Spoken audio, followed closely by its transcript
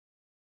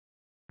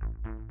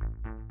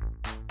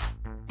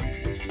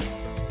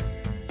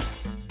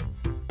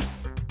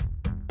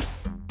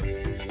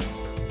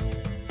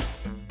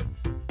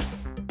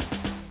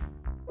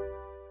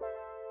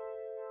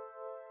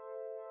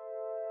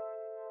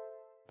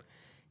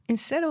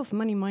Instead of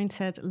money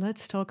mindset,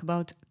 let's talk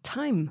about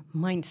time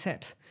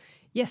mindset.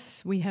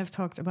 Yes, we have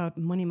talked about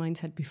money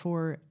mindset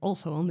before,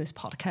 also on this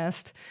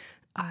podcast.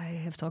 I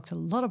have talked a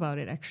lot about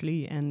it,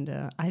 actually, and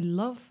I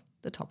love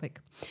the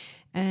topic.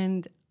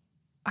 And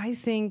I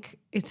think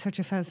it's such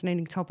a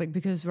fascinating topic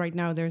because right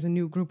now there's a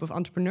new group of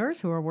entrepreneurs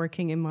who are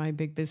working in my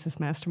Big Business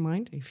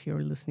Mastermind. If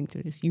you're listening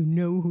to this, you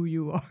know who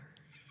you are.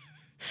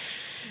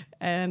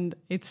 And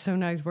it's so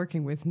nice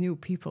working with new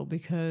people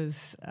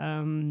because...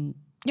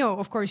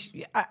 of course,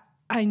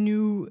 I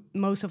knew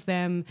most of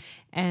them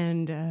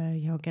and,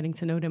 getting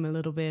to know them a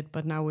little bit.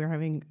 But now we're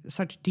having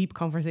such deep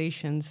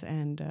conversations.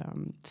 And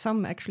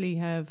some actually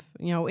have,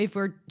 if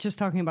we're just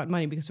talking about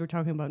money, because we're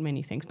talking about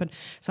many things, but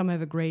some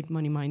have a great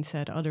money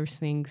mindset. Others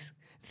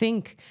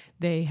think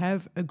they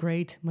have a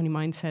great money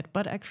mindset,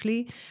 but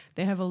actually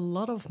they have a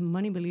lot of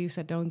money beliefs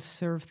that don't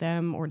serve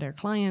them or their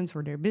clients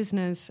or their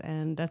business,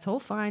 and that's all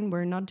fine.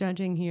 We're not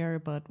judging here,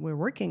 but we're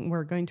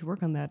going to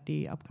work on that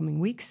the upcoming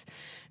weeks,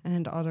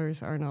 and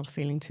others are not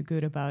feeling too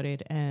good about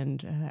it,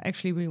 and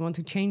actually we want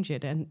to change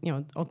it. And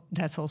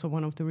that's also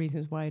one of the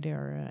reasons why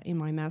they're in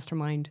my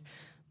mastermind,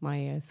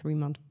 my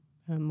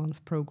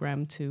 3-month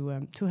program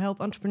to help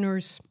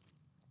entrepreneurs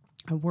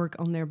work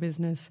on their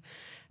business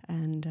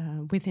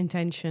and with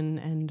intention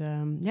and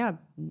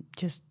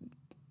just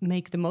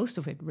make the most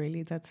of it,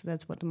 really.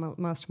 That's what the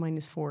mastermind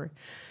is for.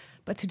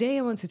 But today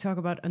I want to talk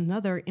about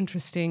another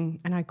interesting,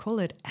 and I call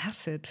it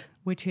asset,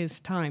 which is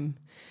time.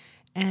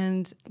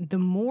 And the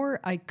more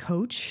I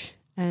coach,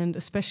 and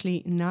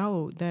especially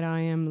now that I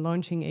am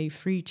launching a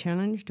free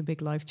challenge, the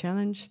Big Life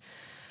Challenge,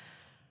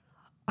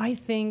 I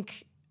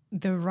think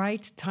the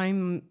right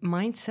time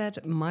mindset,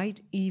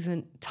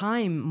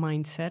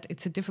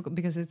 it's a difficult,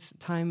 because it's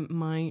time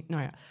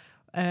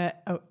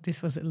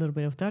this was a little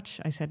bit of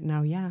Dutch. I said,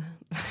 now, yeah.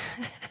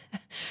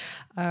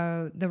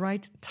 The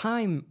right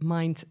time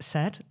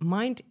mindset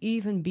might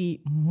even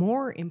be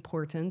more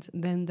important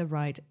than the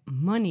right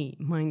money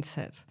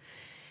mindset.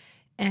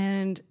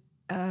 And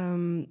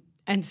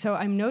so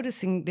I'm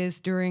noticing this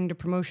during the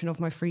promotion of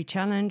my free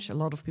challenge. A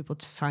lot of people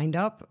signed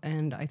up,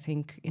 and I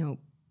think,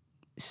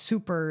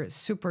 super,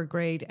 super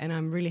great, and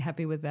I'm really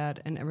happy with that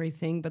and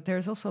everything. But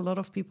there's also a lot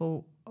of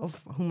people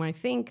of whom I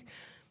think,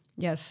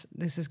 yes,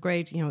 this is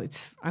great.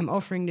 I'm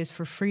offering this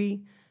for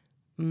free.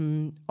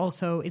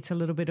 Also, it's a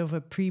little bit of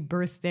a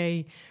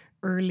pre-birthday,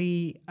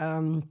 early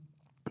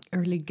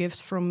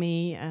gifts from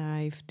me.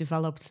 I've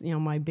developed,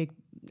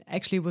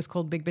 actually it was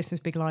called Big Business,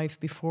 Big Life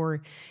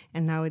before,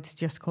 and now it's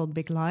just called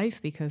Big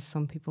Life because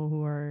some people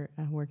who are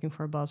working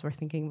for a boss were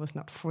thinking it was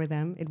not for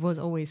them. It was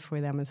always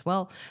for them as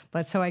well.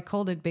 But so I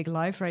called it Big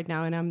Life right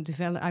now, and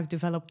I've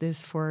developed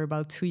this for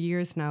about 2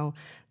 years now,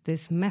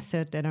 this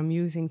method that I'm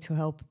using to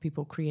help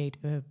people create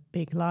a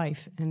big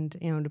life. And,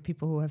 the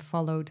people who have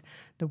followed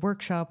the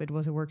workshop, it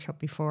was a workshop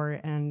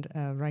before, and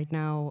right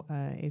now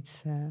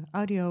it's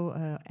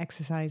audio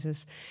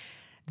exercises.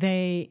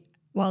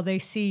 They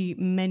see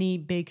many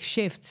big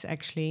shifts,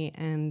 actually,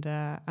 and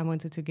I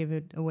wanted to give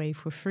it away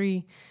for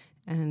free,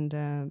 and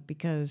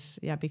because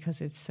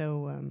it's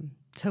so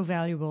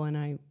valuable, and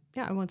I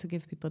want to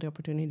give people the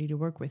opportunity to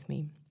work with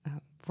me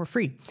for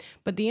free.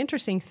 But the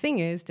interesting thing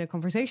is, the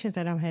conversations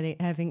that I'm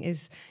having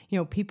is,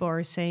 people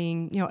are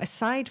saying,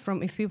 aside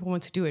from if people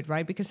want to do it,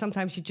 right? Because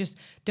sometimes you just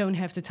don't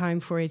have the time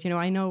for it.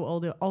 I know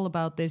all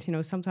about this.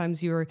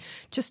 Sometimes you're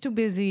just too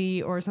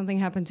busy, or something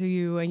happened to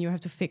you and you have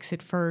to fix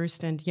it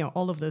first, and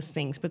all of those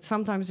things. But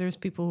sometimes there's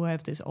people who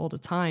have this all the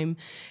time,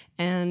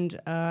 and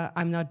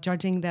I'm not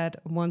judging that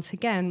once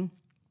again.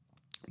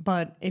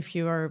 But if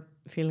you are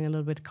feeling a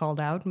little bit called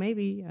out,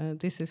 maybe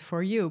this is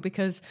for you,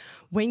 because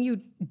when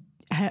you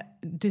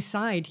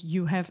decide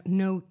you have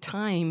no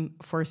time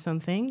for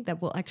something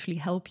that will actually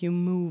help you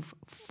move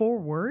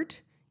forward,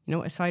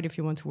 aside if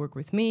you want to work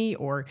with me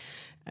or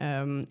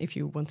if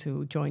you want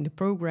to join the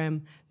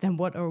program, then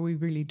what are we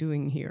really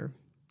doing here?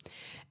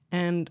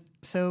 And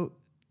so,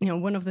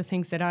 one of the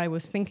things that I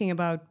was thinking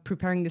about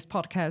preparing this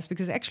podcast,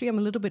 because actually I'm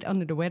a little bit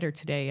under the weather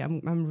today.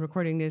 I'm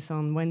recording this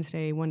on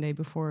Wednesday, one day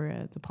before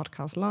the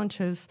podcast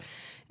launches.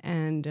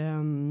 And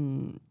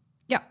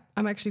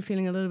I'm actually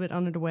feeling a little bit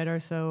under the weather.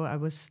 So I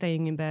was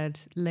staying in bed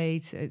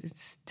late.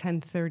 It's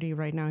 10:30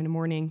 right now in the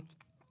morning.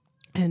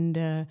 And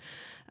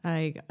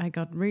I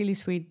got really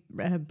sweet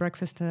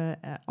breakfast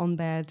on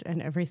bed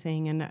and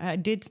everything. And I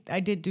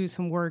did do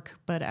some work,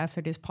 but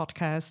after this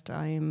podcast,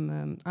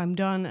 I'm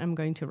done. I'm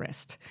going to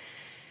rest.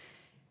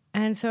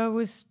 And so I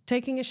was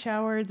taking a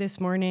shower this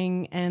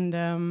morning, and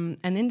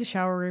in the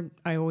shower,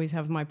 I always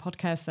have my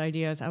podcast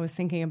ideas. I was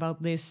thinking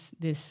about this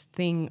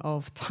thing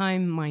of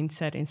time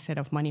mindset instead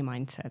of money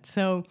mindset.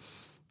 So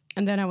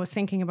and then I was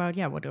thinking about,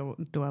 what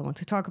do I want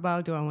to talk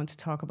about? Do I want to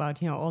talk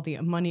about, all the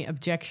money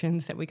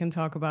objections that we can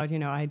talk about?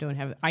 I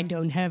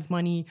don't have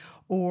money,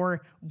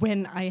 or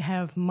when I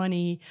have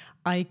money,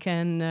 I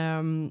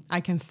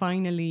can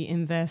finally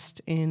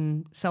invest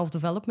in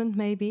self-development.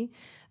 Maybe,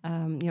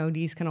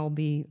 these can all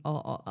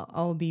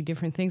be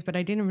different things. But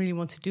I didn't really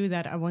want to do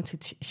that. I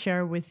wanted to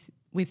share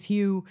with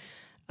you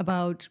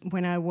about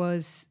when I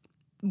was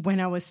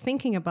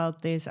thinking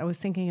about this. I was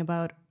thinking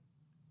about,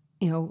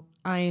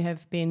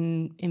 I've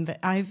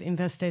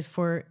invested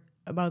for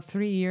about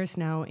 3 years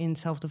now in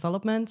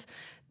self-development,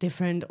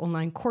 different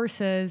online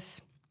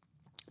courses,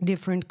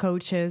 different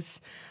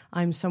coaches.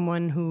 I'm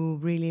someone who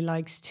really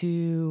likes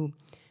to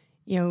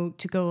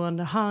go on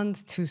the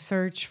hunt, to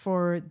search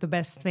for the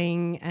best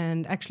thing.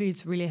 And actually,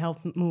 it's really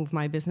helped move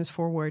my business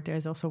forward.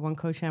 There's also one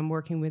coach I'm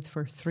working with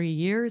for 3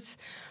 years.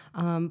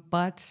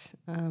 But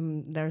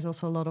there's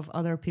also a lot of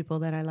other people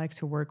that I like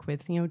to work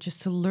with,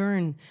 just to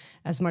learn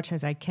as much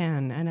as I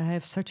can. And I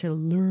have such a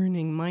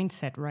learning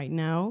mindset right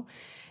now.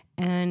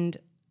 And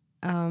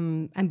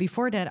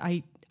before that,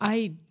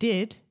 I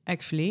did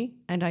actually,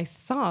 and I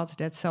thought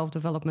that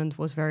self-development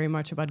was very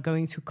much about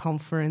going to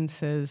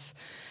conferences,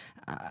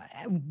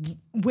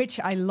 which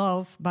I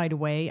love, by the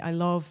way. I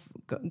love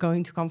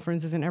going to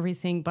conferences and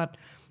everything. But,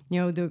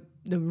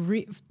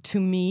 to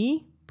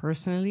me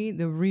personally,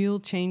 the real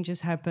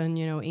changes happen,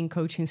 in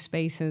coaching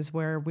spaces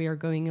where we are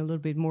going a little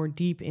bit more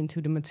deep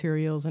into the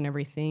materials and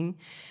everything.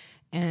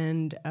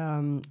 And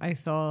I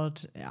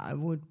thought it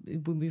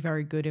would be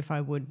very good if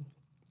I would,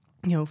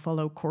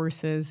 follow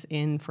courses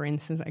in, for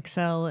instance,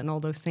 Excel and all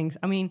those things.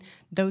 I mean,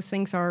 those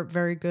things are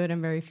very good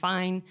and very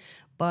fine.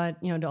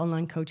 But, the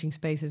online coaching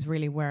space is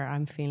really where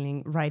I'm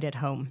feeling right at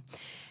home.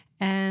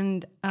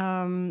 And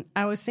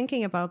I was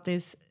thinking about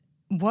this,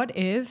 what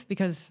if,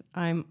 because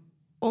I'm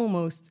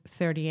almost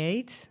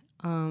 38,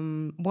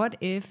 what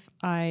if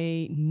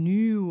I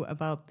knew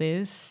about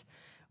this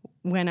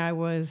when I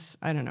was,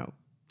 I don't know,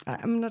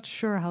 I'm not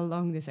sure how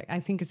long this, I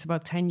think it's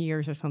about 10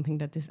 years or something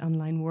that this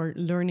online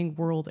learning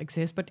world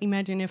exists. But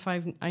imagine if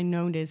I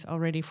known this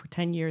already for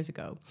 10 years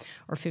ago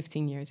or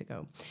 15 years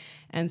ago.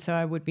 And so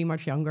I would be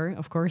much younger,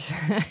 of course.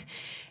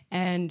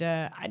 And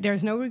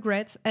there's no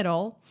regrets at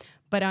all.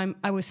 But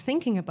I was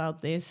thinking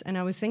about this, and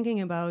I was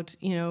thinking about,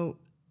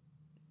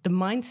 the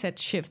mindset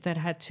shift that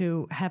had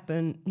to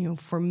happen,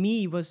 for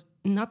me was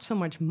not so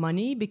much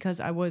money, because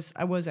I was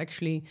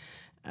actually...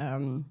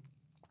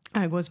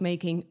 I was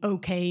making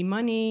okay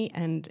money,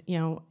 and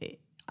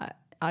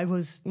I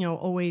was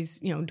always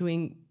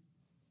doing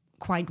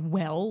quite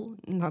well,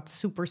 not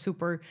super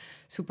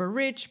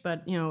rich,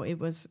 but it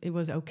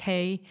was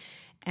okay.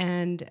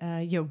 And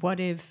what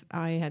if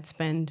I had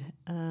spent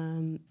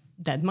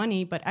that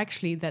money, but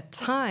actually that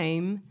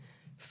time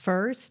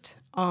first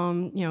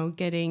on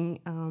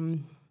getting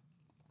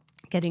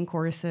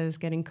courses,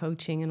 getting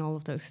coaching, and all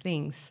of those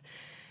things.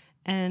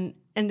 And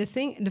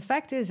the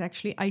fact is,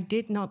 actually, I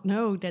did not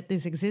know that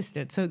this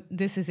existed. So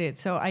this is it.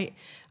 So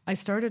I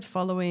started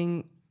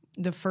following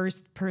the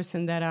first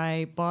person that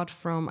I bought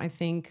from, I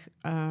think,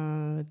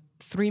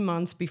 3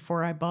 months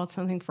before I bought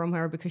something from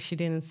her, because she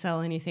didn't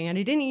sell anything. And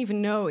I didn't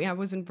even know, I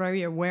wasn't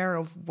very aware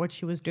of what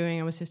she was doing.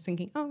 I was just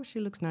thinking, oh, she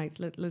looks nice.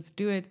 Let's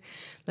do it.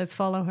 Let's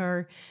follow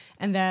her.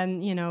 And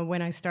then,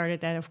 when I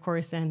started that, of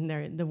course, then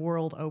the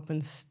world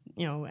opens,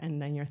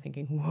 and then you're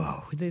thinking,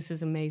 whoa, this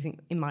is amazing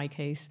in my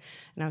case.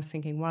 And I was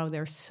thinking, wow,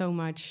 there's so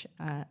much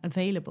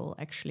available,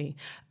 actually.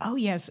 Oh,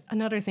 yes.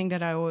 Another thing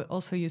that I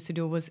also used to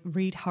do was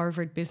read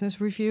Harvard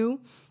Business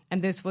Review.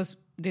 And this was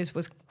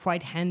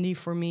quite handy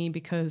for me,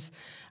 because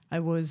I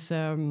was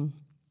an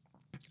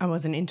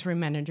interim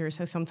manager,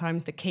 so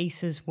sometimes the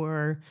cases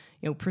were,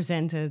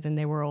 presented, and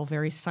they were all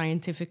very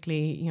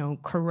scientifically,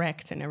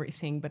 correct and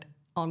everything. But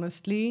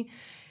honestly,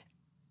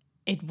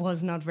 it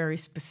was not very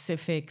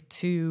specific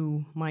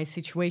to my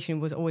situation.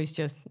 It was always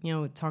just,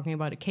 talking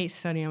about a case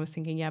study. I was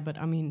thinking, yeah, but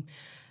I mean,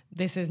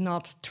 this is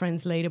not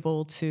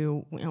translatable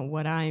to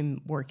what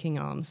I'm working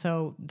on.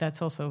 So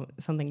that's also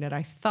something that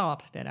I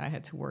thought that I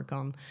had to work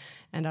on,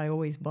 and I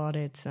always bought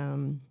it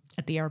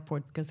at the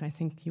airport, because I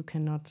think you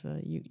cannot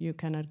you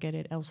cannot get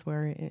it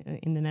elsewhere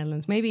in the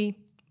Netherlands. Maybe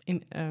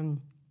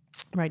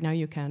right now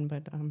you can,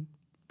 but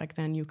back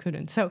then you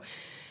couldn't. So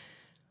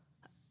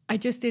I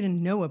just didn't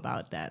know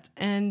about that,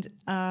 and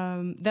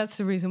that's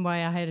the reason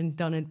why I hadn't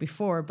done it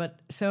before. But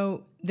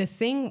so the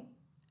thing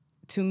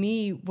to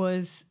me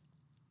was,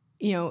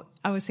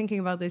 I was thinking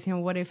about this.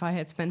 What if I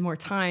had spent more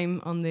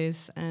time on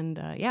this? And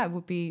it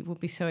would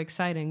be so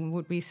exciting. It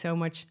would be so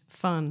much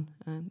fun.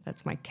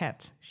 That's my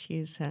cat.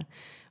 She's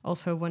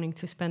also wanting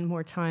to spend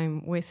more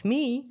time with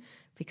me,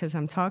 because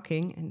I'm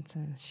talking,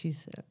 and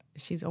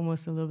she's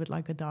almost a little bit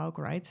like a dog,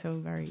 right? So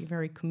very,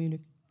 very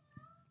communicative.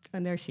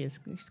 And there she is.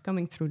 She's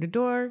coming through the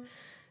door,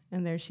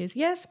 and there she is.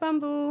 Yes,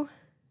 Bamboo.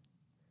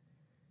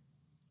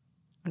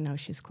 Oh, no,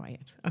 she's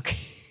quiet. Okay.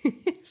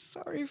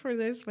 Sorry for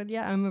this, but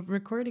yeah, I'm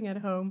recording at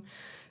home,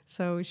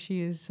 so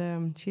she's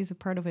a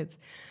part of it.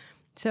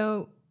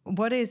 So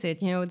what is it,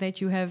 that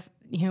you have,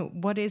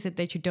 what is it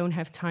that you don't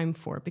have time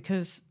for?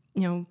 Because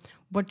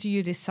what do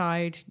you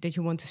decide that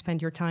you want to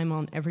spend your time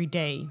on every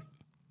day?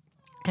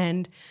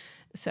 And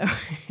so,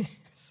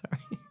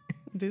 sorry,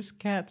 this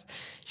cat,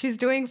 she's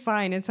doing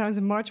fine. It sounds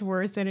much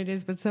worse than it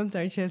is, but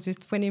sometimes she has this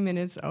 20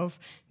 minutes of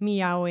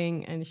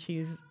meowing and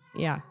she's,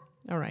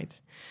 all right.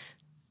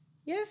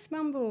 Yes,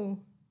 Mambo.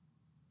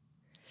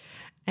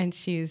 And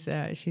she's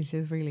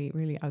just really,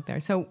 really out there.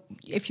 So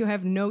if you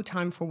have no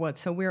time for what?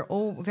 So we're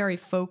all very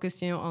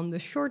focused, on the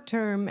short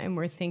term, and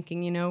we're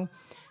thinking,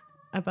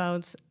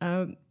 about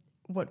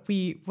what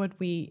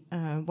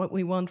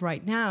we want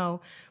right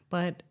now.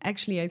 But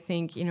actually, I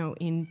think,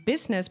 in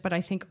business, but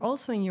I think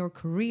also in your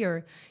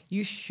career,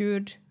 you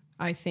should,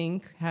 I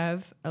think,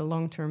 have a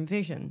long-term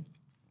vision.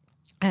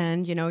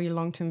 And, your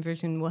long-term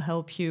vision will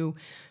help you,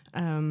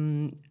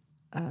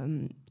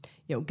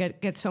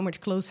 get so much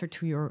closer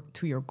to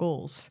your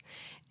goals.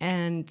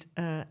 And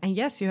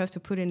yes, you have to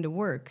put in the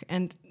work.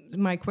 And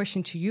my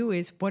question to you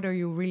is, what are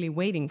you really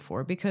waiting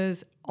for?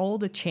 Because all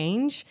the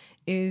change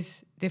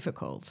is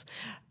difficult.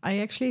 I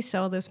actually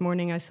saw this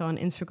morning, I saw an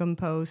Instagram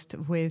post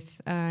with,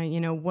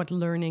 what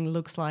learning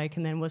looks like.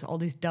 And then was all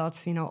these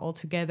dots, all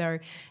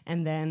together.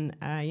 And then,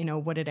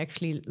 what it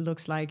actually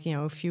looks like,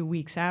 a few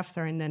weeks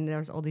after. And then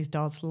there's all these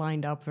dots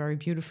lined up very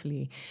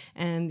beautifully.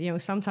 And,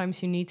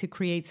 sometimes you need to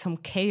create some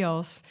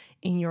chaos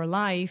in your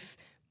life,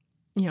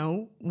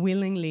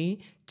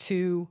 willingly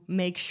to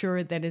make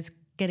sure that it's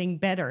getting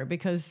better,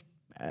 because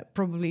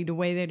probably the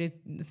way that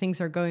things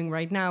are going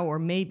right now, or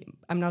maybe,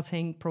 I'm not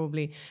saying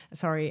probably,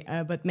 sorry,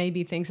 but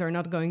maybe things are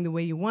not going the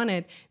way you want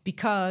it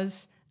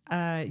because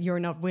you're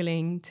not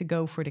willing to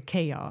go for the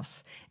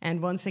chaos.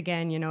 And once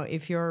again,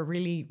 if you're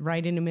really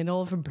right in the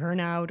middle of a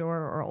burnout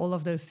or all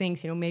of those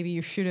things, maybe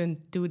you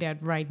shouldn't do that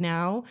right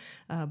now.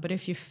 But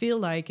if you feel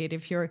like it,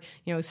 if you're,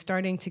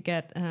 starting to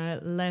get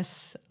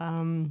less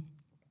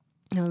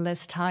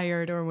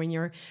tired, or when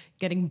you're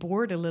getting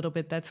bored a little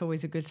bit, that's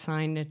always a good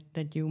sign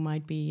that you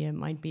might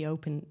be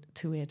open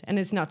to it. And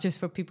it's not just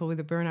for people with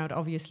a burnout,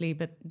 obviously,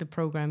 but the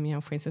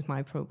program, for instance,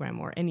 my program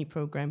or any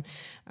program,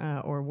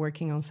 or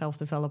working on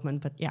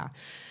self-development. But yeah.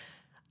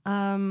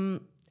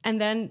 And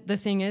then the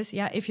thing is,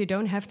 if you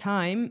don't have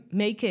time,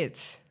 make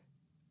it,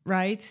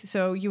 right?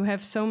 So you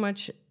have so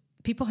much,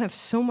 people have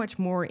so much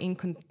more in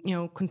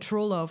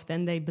control of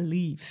than they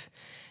believe.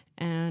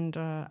 And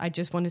I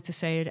just wanted to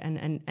say it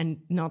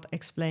and not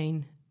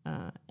explain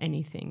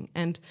anything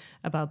and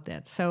about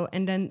that. So,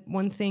 and then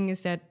one thing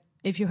is that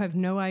if you have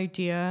no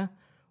idea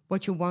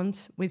what you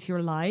want with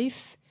your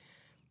life,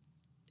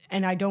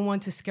 and I don't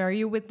want to scare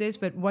you with this,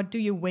 but what do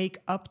you wake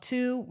up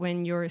to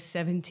when you're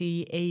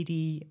 70,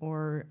 80,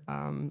 or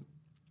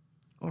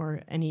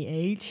any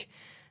age?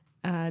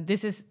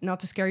 This is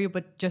not to scare you,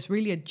 but just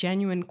really a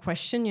genuine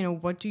question.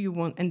 What do you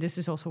want? And this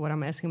is also what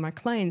I'm asking my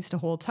clients the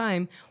whole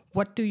time.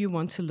 What do you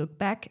want to look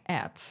back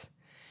at?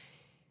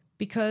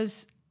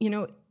 Because,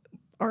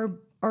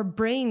 our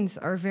brains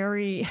are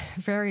very,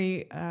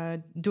 very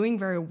doing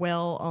very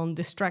well on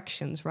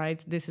distractions,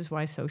 right? This is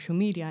why social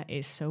media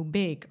is so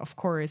big, of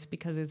course,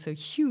 because it's a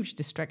huge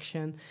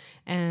distraction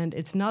and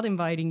it's not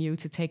inviting you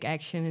to take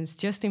action. It's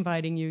just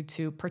inviting you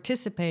to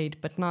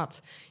participate, but not,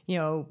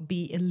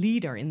 be a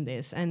leader in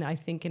this. And I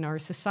think in our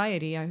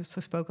society, I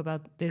also spoke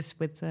about this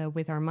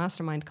with our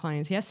mastermind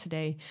clients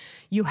yesterday,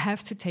 you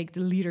have to take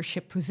the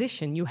leadership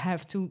position. You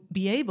have to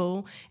be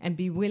able and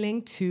be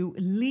willing to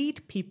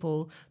lead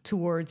people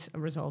towards a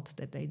result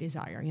that they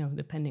desire,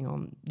 depending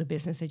on the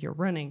business that you're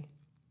running.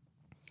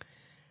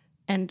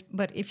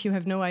 But if you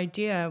have no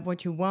idea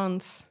what you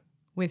want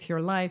with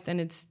your life, then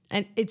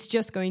it's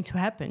just going to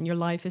happen. Your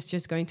life is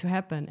just going to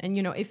happen. And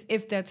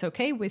if that's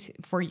okay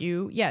for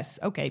you, yes,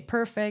 okay,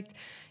 perfect,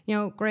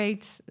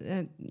 great,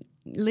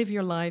 live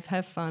your life,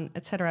 have fun,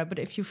 etc. But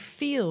if you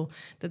feel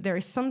that there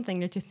is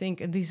something that you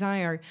think, a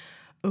desire,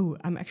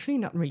 I'm actually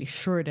not really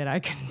sure that I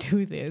can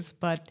do this,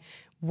 but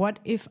what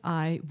if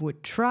I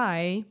would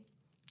try?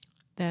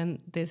 Then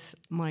this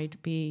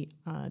might be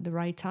the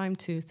right time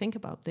to think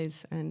about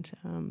this and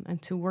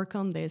to work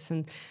on this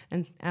and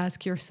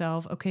ask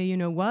yourself, okay, you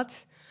know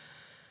what?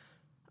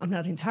 I'm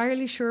not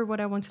entirely sure what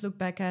I want to look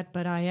back at,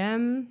 but I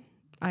am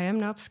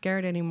not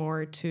scared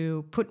anymore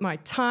to put my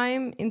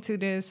time into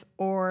this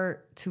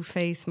or to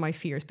face my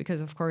fears,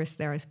 because of course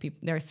there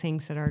are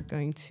things that are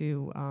going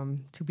to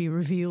be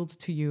revealed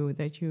to you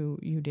that you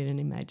didn't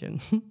imagine.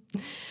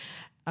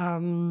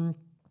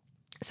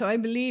 So I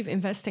believe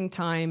investing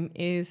time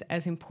is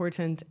as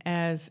important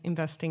as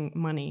investing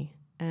money.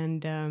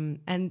 And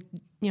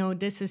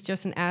this is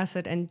just an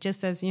asset. And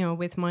just as,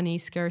 with money,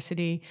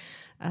 scarcity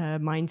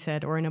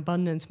mindset or an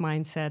abundance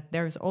mindset,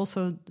 there's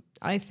also,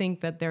 I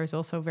think that there's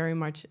also very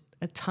much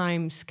a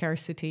time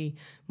scarcity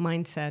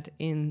mindset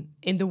in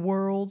the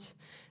world.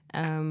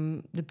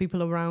 The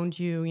people around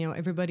you,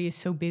 everybody is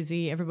so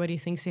busy. Everybody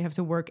thinks they have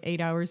to work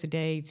 8 hours a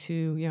day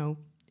to,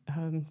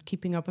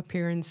 keeping up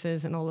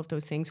appearances and all of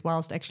those things,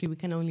 whilst actually we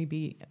can only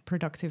be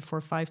productive for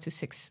 5 to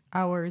 6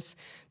 hours.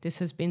 This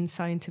has been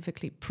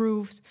scientifically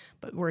proved,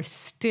 but we're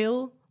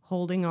still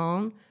holding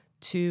on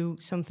to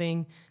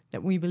something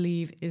that we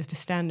believe is the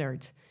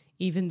standard,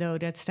 even though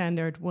that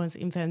standard was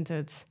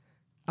invented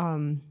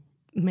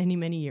many,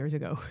 many years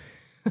ago.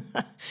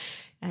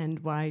 And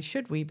why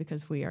should we?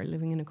 Because we are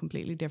living in a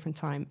completely different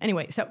time.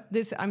 Anyway, so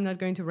I'm not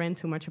going to rant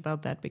too much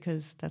about that,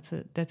 because that's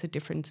a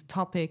different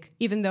topic,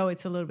 even though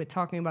it's a little bit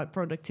talking about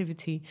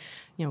productivity,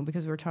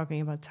 because we're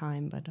talking about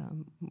time, but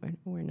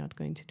we're not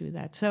going to do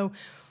that. So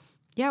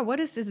yeah, what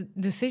is the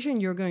decision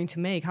you're going to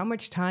make? How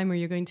much time are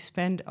you going to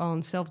spend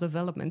on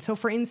self-development? So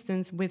for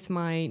instance, with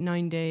my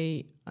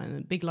 9-day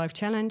Big Life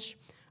Challenge,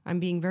 I'm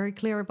being very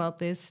clear about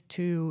this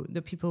to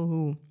the people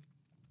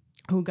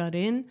who got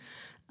in.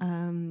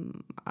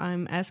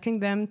 I'm asking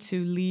them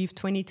to leave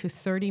 20 to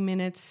 30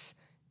 minutes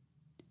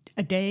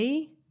a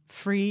day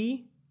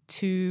free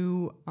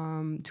to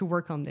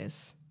work on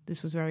this.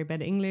 This was very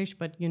bad English,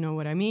 but you know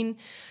what I mean.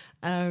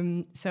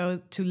 So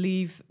to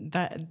leave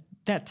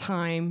that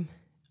time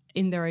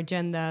in their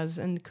agendas,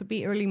 and it could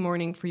be early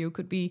morning for you,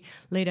 could be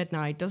late at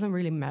night, doesn't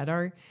really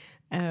matter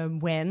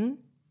when.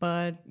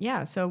 But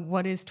yeah, so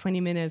what is 20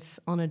 minutes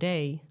on a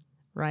day,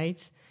 right?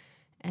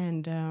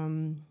 And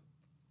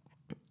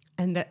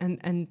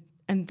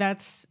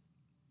that's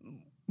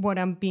what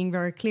I'm being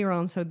very clear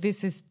on. So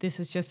this is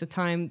just the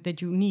time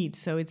that you need.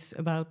 So it's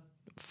about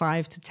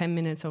 5 to 10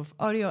 minutes of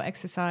audio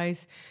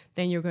exercise.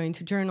 Then you're going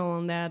to journal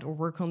on that or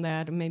work on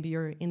that. And maybe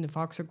you're in the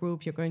Voxer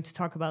group. You're going to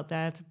talk about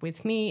that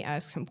with me,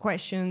 ask some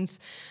questions,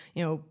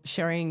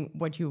 sharing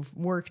what you've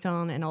worked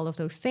on and all of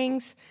those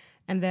things.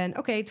 And then,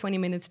 okay, 20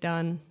 minutes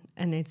done,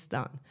 and it's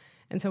done.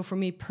 And so for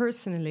me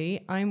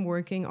personally, I'm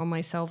working on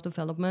my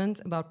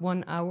self-development about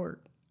 1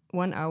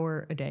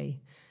 hour a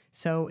day.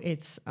 So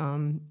it's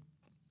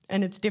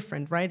and it's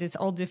different, right? It's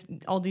all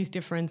these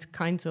different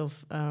kinds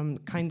of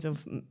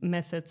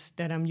methods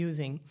that I'm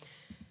using.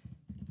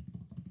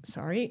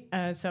 Sorry.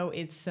 So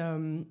it's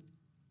I'm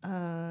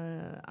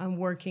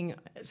working.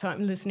 So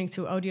I'm listening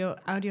to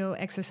audio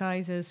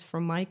exercises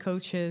from my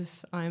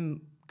coaches.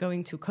 I'm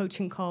going to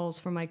coaching calls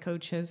from my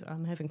coaches.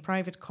 I'm having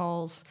private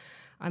calls.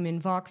 I'm in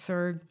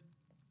Voxer.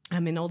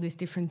 I'm in all these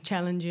different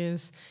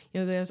challenges.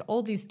 There's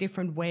all these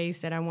different ways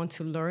that I want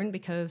to learn,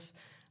 because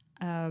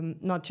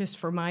not just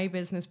for my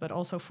business, but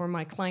also for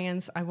my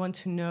clients, I want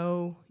to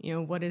know,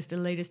 what is the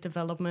latest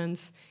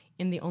developments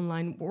in the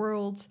online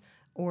world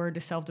or the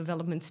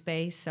self-development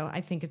space. So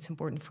I think it's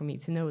important for me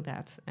to know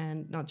that,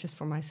 and not just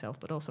for myself,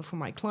 but also for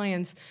my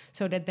clients,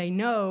 so that they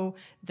know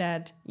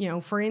that,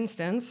 for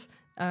instance,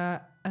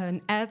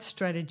 an ad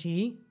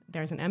strategy,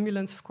 there's an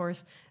ambulance, of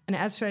course, an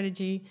ad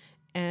strategy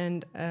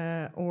and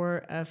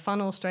or a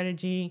funnel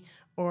strategy,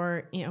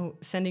 or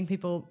sending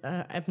people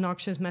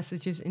obnoxious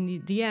messages in the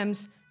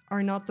DMs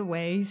are not the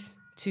ways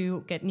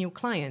to get new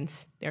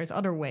clients. There's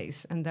other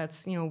ways, and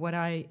that's what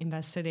I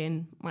invested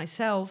in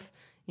myself,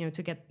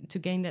 to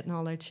gain that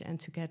knowledge and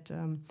to get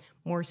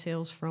more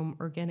sales from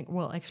organic.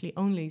 Well, actually,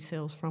 only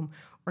sales from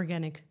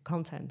organic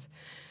content.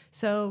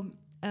 So.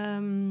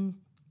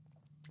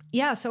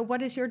 So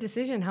what is your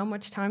decision? How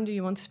much time do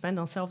you want to spend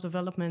on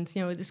self-development?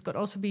 This could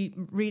also be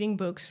reading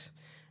books,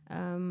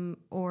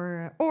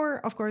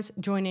 or of course,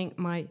 joining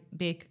my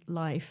Big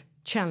Life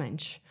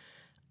Challenge.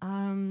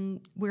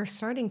 We're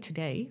starting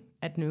today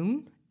at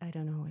noon. I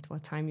don't know at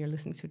what time you're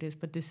listening to this,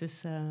 but this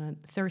is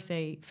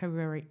Thursday,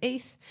 February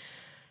 8th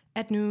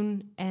at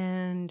noon,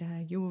 and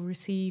you will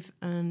receive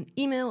an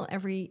email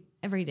every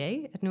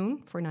day at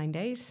noon for 9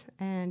 days.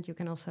 And you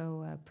can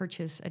also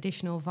purchase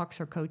additional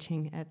Voxer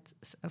coaching at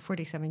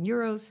 47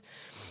 euros.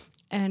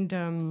 And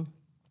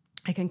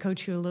I can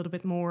coach you a little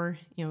bit more,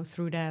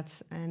 through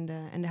that,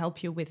 and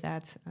help you with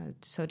that,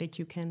 so that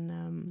you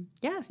can,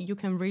 you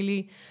can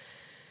really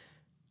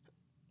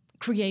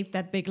create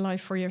that big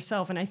life for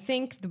yourself. And I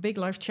think the Big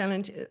Life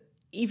Challenge,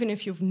 even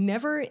if you've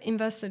never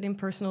invested in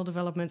personal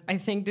development, I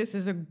think this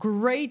is a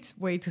great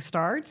way to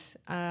start.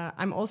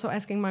 I'm also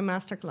asking my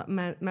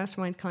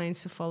mastermind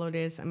clients to follow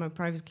this, and my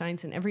private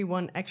clients, and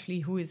everyone actually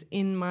who is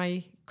in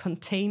my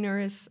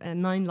containers,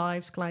 and 9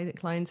 Lives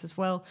clients as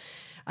well.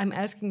 I'm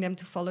asking them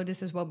to follow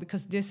this as well,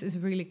 because this is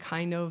really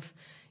kind of,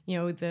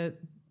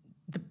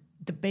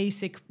 the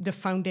basic, the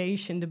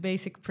foundation, the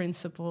basic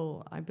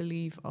principle, I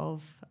believe,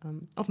 of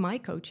my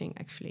coaching,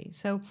 actually.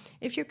 So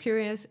if you're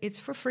curious,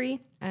 it's for free,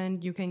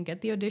 and you can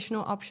get the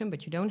additional option,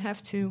 but you don't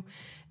have to.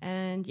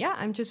 And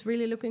I'm just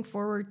really looking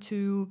forward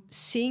to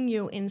seeing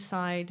you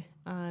inside,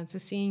 to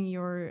seeing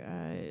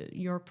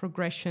your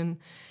progression,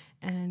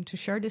 and to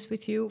share this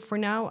with you. For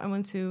now, I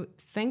want to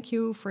thank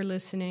you for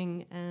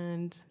listening,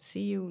 and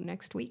see you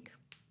next week.